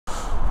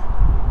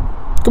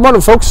Good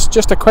morning folks,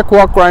 just a quick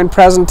walk around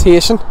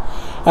presentation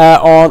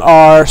on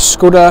our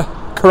Skoda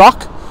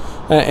Karoq.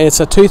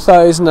 It's a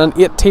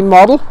 2018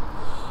 model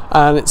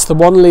and it's the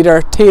 1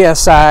 litre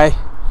TSI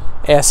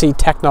SE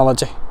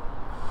technology.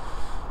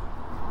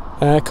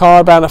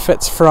 Car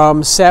benefits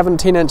from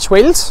 17-inch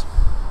wheels.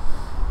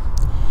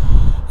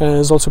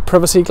 There's also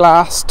privacy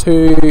glass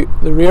to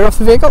the rear of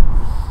the vehicle.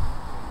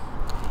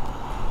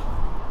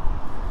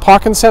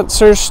 Parking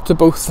sensors to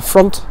both the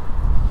front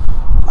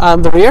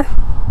and the rear.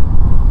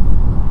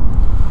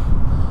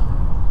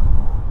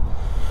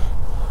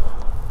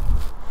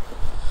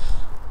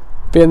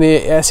 Being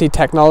the SE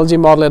technology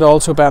model, it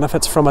also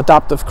benefits from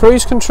adaptive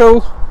cruise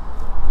control,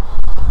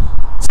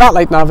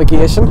 satellite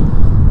navigation,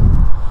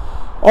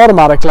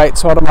 automatic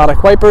lights,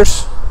 automatic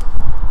wipers,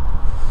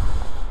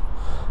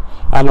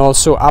 and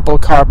also Apple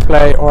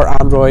CarPlay or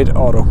Android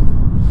Auto.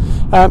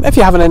 If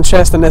you have an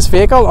interest in this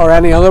vehicle or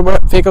any other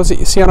vehicles that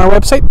you see on our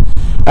website,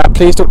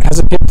 please don't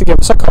hesitate to give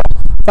us a call.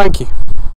 Thank you.